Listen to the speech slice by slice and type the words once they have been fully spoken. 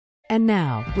And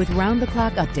now, with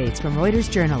round-the-clock updates from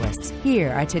Reuters journalists, here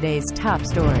are today's top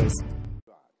stories.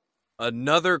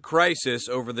 Another crisis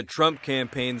over the Trump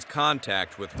campaign's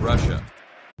contact with Russia.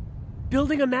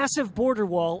 Building a massive border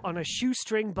wall on a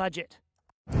shoestring budget.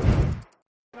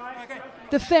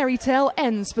 The fairy tale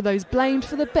ends for those blamed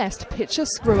for the best picture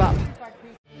screw-up.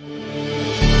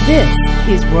 This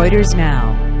is Reuters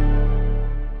Now.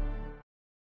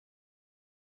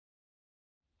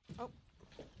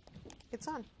 It's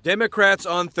on. Democrats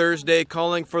on Thursday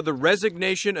calling for the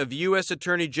resignation of U.S.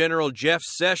 Attorney General Jeff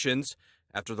Sessions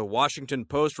after the Washington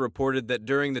Post reported that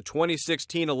during the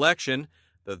 2016 election,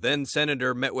 the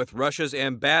then-senator met with Russia's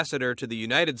ambassador to the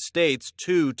United States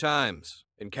 2 times.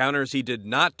 Encounters he did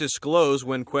not disclose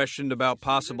when questioned about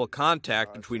possible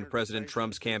contact between President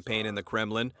Trump's campaign and the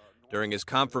Kremlin during his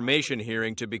confirmation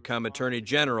hearing to become Attorney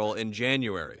General in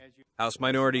January. House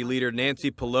Minority Leader Nancy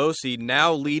Pelosi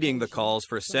now leading the calls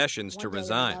for Sessions to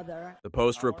resign. The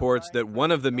Post reports that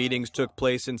one of the meetings took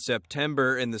place in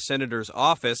September in the senator's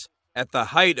office at the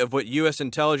height of what U.S.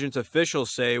 intelligence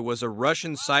officials say was a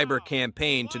Russian cyber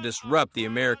campaign to disrupt the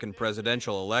American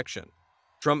presidential election.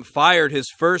 Trump fired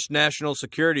his first national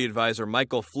security advisor,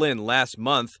 Michael Flynn, last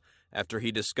month after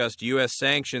he discussed U.S.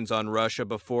 sanctions on Russia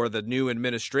before the new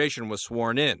administration was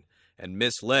sworn in, and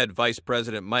misled Vice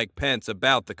President Mike Pence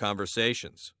about the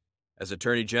conversations. As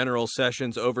Attorney General,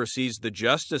 Sessions oversees the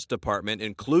Justice Department,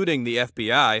 including the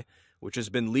FBI, which has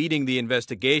been leading the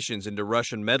investigations into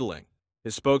Russian meddling.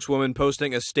 His spokeswoman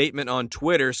posting a statement on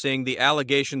Twitter saying the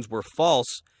allegations were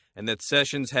false and that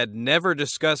Sessions had never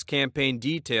discussed campaign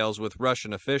details with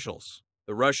Russian officials.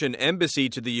 The Russian embassy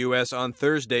to the U.S. on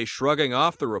Thursday shrugging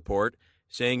off the report,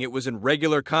 saying it was in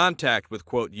regular contact with,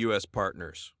 quote, U.S.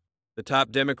 partners. The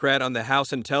top Democrat on the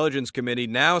House Intelligence Committee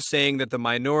now saying that the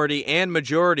minority and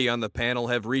majority on the panel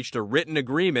have reached a written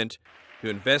agreement to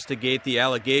investigate the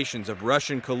allegations of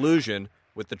Russian collusion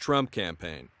with the Trump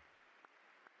campaign.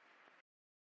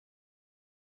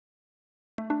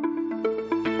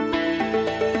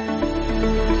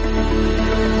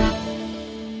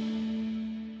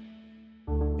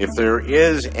 If there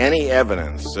is any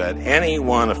evidence that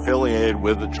anyone affiliated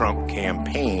with the Trump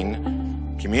campaign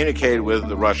communicated with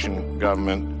the Russian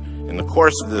government in the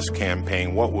course of this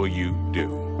campaign, what will you do?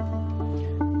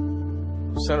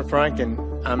 Senator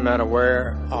Franken, I'm not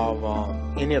aware of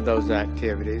any of those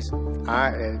activities.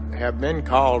 I have been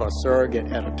called a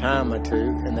surrogate at a time or two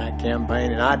in that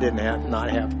campaign, and I did not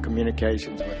have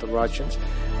communications with the Russians,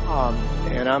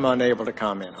 and I'm unable to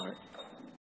comment on it.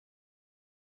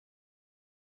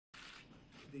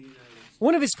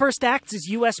 One of his first acts as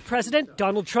U.S. President,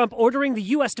 Donald Trump ordering the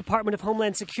U.S. Department of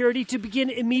Homeland Security to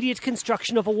begin immediate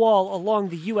construction of a wall along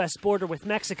the U.S. border with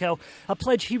Mexico, a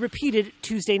pledge he repeated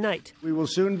Tuesday night. We will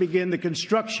soon begin the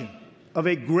construction of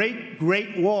a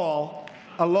great wall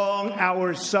along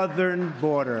our southern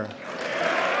border.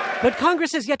 But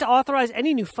Congress has yet to authorize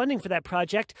any new funding for that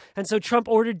project, and so Trump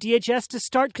ordered DHS to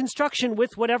start construction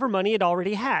with whatever money it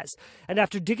already has. And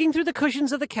after digging through the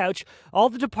cushions of the couch, all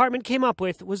the department came up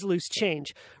with was loose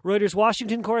change. Reuters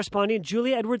Washington correspondent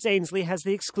Julia Edwards-Ainsley has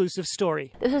the exclusive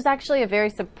story. This was actually a very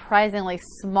surprisingly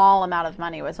small amount of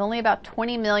money. It was only about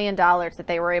 $20 million that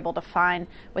they were able to find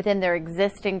within their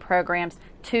existing programs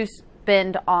to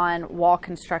spend on wall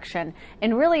construction,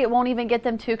 and really it won't even get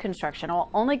them to construction. It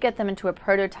will only get them into a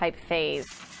prototype phase.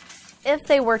 If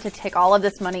they were to take all of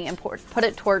this money and put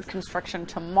it toward construction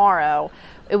tomorrow,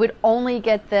 it would only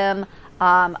get them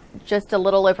just a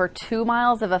little over 2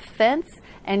 miles of a fence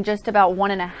and just about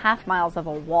 1.5 miles of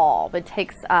a wall. It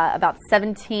takes about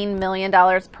 $17 million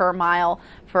per mile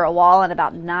for a wall and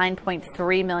about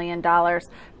 $9.3 million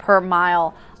per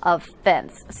mile of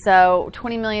fence. So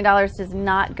 $20 million does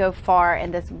not go far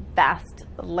in this vast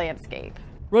landscape.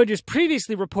 Reuters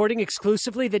previously reporting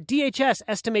exclusively that DHS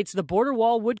estimates the border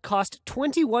wall would cost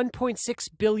 $21.6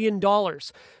 billion,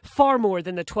 far more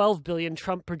than the $12 billion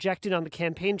Trump projected on the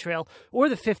campaign trail or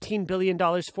the $15 billion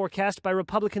forecast by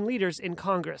Republican leaders in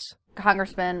Congress.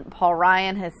 Congressman Paul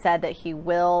Ryan has said that he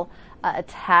will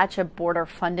attach a border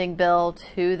funding bill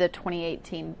to the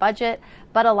 2018 budget,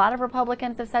 but a lot of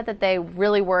Republicans have said that they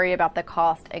really worry about the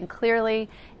cost, and clearly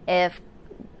if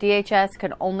DHS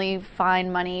could only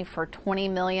find money for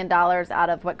 $20 million out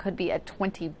of what could be a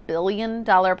 $20 billion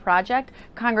project,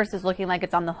 Congress is looking like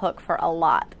it's on the hook for a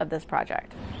lot of this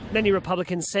project. Many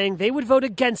Republicans saying they would vote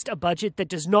against a budget that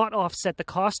does not offset the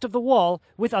cost of the wall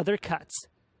with other cuts.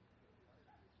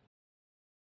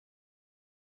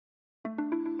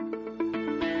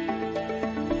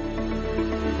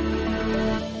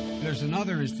 There's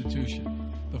another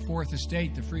institution, the Fourth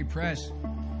Estate, the free press,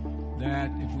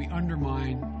 that if we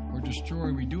undermine or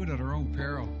destroy, we do it at our own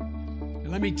peril.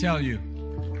 let me tell you,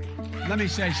 let me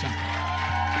say something.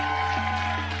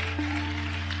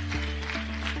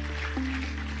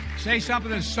 Say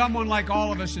something that someone like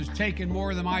all of us has taken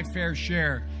more than my fair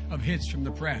share of hits from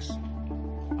the press.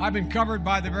 I've been covered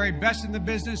by the very best in the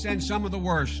business and some of the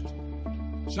worst.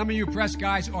 Some of you press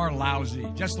guys are lousy,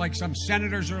 just like some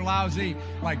senators are lousy,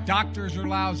 like doctors are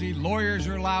lousy, lawyers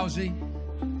are lousy.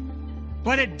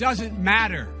 But it doesn't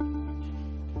matter.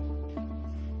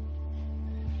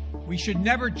 We should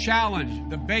never challenge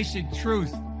the basic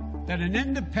truth that an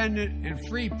independent and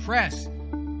free press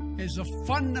is a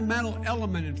fundamental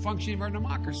element in functioning of our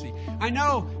democracy. I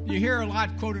know you hear a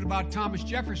lot quoted about Thomas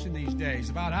Jefferson these days,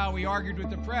 about how he argued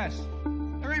with the press.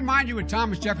 Let me remind you what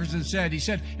Thomas Jefferson said. He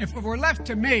said, if it were left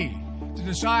to me to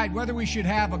decide whether we should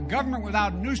have a government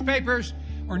without newspapers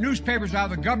or newspapers without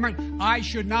the government, I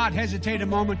should not hesitate a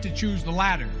moment to choose the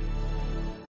latter.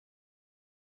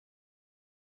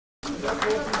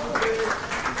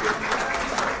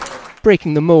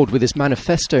 Breaking the mould with his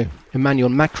manifesto, Emmanuel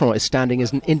Macron is standing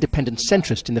as an independent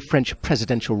centrist in the French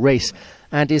presidential race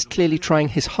and is clearly trying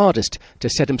his hardest to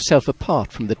set himself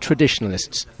apart from the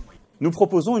traditionalists. We're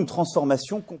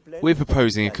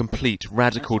proposing a complete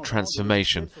radical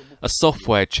transformation, a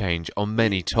software change on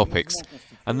many topics.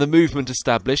 And the movement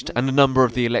established and a number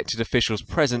of the elected officials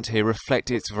present here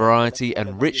reflect its variety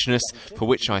and richness, for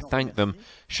which I thank them,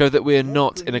 show that we are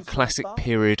not in a classic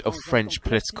period of French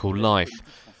political life.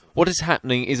 What is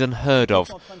happening is unheard of.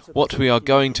 What we are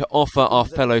going to offer our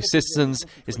fellow citizens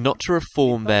is not to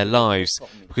reform their lives,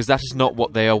 because that is not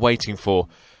what they are waiting for.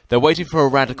 They're waiting for a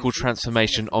radical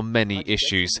transformation on many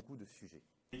issues.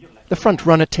 The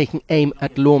front-runner taking aim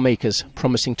at lawmakers,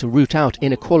 promising to root out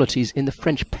inequalities in the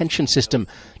French pension system,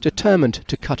 determined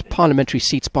to cut parliamentary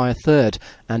seats by a third,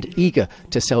 and eager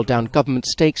to sell down government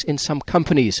stakes in some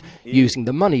companies, using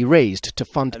the money raised to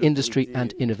fund industry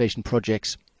and innovation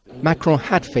projects. Macron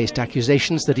had faced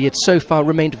accusations that he had so far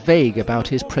remained vague about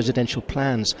his presidential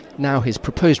plans. Now his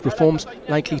proposed reforms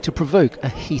likely to provoke a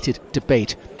heated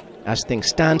debate. As things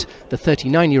stand, the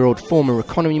 39-year-old former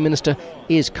economy minister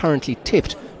is currently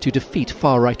tipped to defeat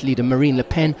far-right leader Marine Le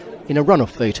Pen in a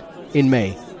runoff vote in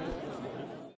May.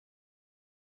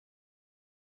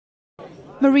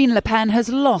 Marine Le Pen has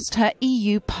lost her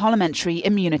EU parliamentary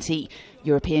immunity.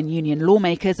 European Union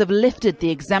lawmakers have lifted the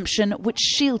exemption which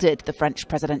shielded the French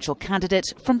presidential candidate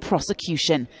from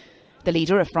prosecution. The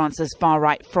leader of France's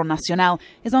far-right Front National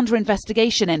is under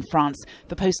investigation in France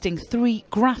for posting 3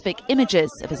 graphic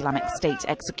images of Islamic State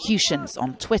executions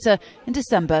on Twitter in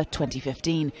December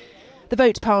 2015. The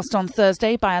vote passed on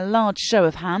Thursday by a large show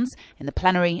of hands in the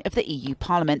plenary of the EU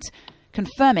Parliament,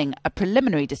 confirming a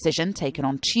preliminary decision taken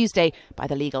on Tuesday by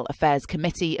the Legal Affairs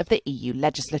Committee of the EU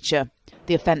legislature.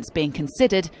 The offence being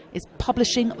considered is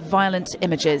publishing violent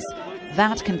images.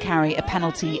 That can carry a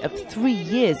penalty of 3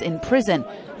 years in prison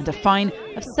and a fine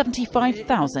of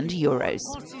 €75,000.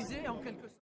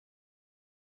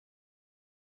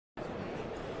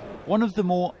 One of the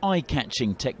more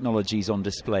eye-catching technologies on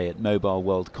display at Mobile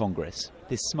World Congress.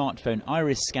 This smartphone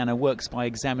iris scanner works by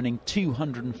examining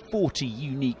 240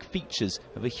 unique features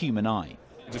of a human eye.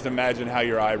 Just imagine how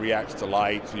your eye reacts to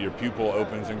light. So your pupil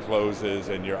opens and closes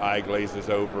and your eye glazes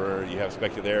over. You have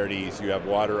specularities, you have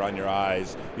water on your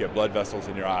eyes, you have blood vessels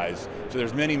in your eyes. So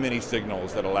there's many, many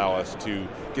signals that allow us to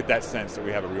get that sense that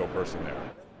we have a real person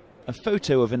there. A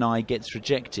photo of an eye gets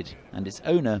rejected and its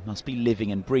owner must be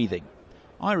living and breathing.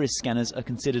 Iris scanners are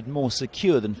considered more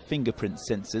secure than fingerprint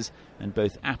sensors, and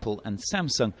both Apple and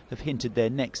Samsung have hinted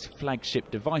their next flagship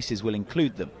devices will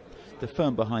include them. The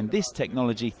firm behind this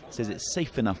technology says it's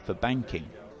safe enough for banking.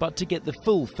 But to get the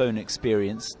full phone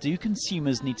experience, do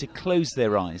consumers need to close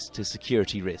their eyes to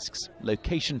security risks?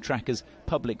 Location trackers,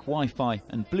 public Wi-Fi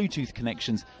and Bluetooth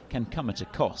connections can come at a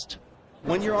cost.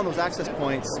 When you're on those access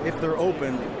points, if they're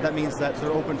open, that means that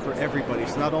they're open for everybody.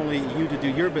 So not only you to do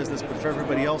your business, but for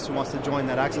everybody else who wants to join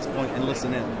that access point and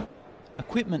listen in.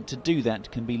 Equipment to do that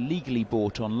can be legally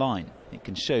bought online. It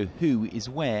can show who is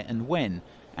where and when,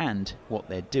 and what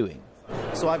they're doing.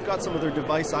 So I've got some of their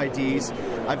device IDs,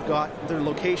 I've got their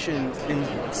location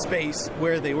in space,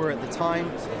 where they were at the time,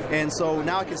 and so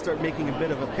now I can start making a bit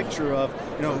of a picture of,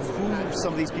 who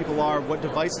some of these people are, what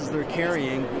devices they're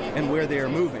carrying, and where they are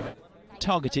moving.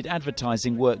 Targeted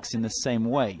advertising works in the same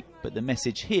way, but the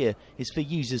message here is for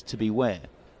users to beware.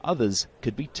 Others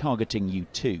could be targeting you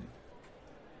too.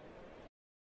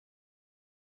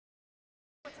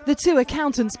 The 2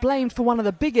 accountants blamed for one of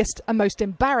the biggest and most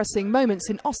embarrassing moments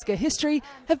in Oscar history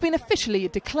have been officially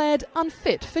declared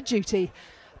unfit for duty.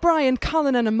 Brian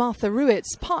Cullinan and Martha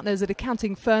Ruitz, partners at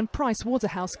accounting firm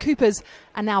PricewaterhouseCoopers,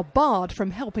 are now barred from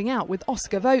helping out with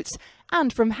Oscar votes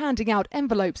and from handing out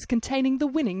envelopes containing the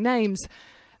winning names.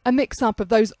 A mix-up of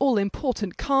those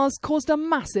all-important cars caused a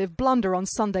massive blunder on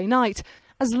Sunday night,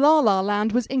 as La La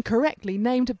Land was incorrectly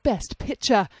named Best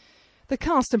Picture. The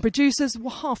cast and producers were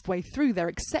halfway through their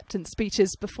acceptance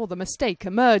speeches before the mistake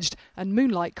emerged, and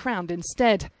Moonlight crowned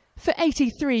instead. For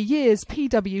 83 years,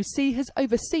 PwC has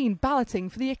overseen balloting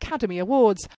for the Academy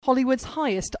Awards, Hollywood's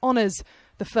highest honours.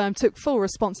 The firm took full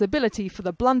responsibility for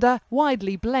the blunder,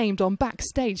 widely blamed on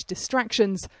backstage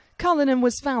distractions. Cullinan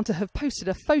was found to have posted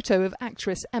a photo of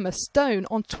actress Emma Stone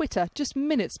on Twitter just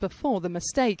minutes before the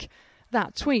mistake.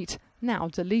 That tweet, now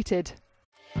deleted.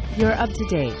 You're up to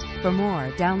date. For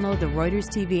more, download the Reuters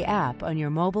TV app on your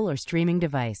mobile or streaming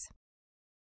device.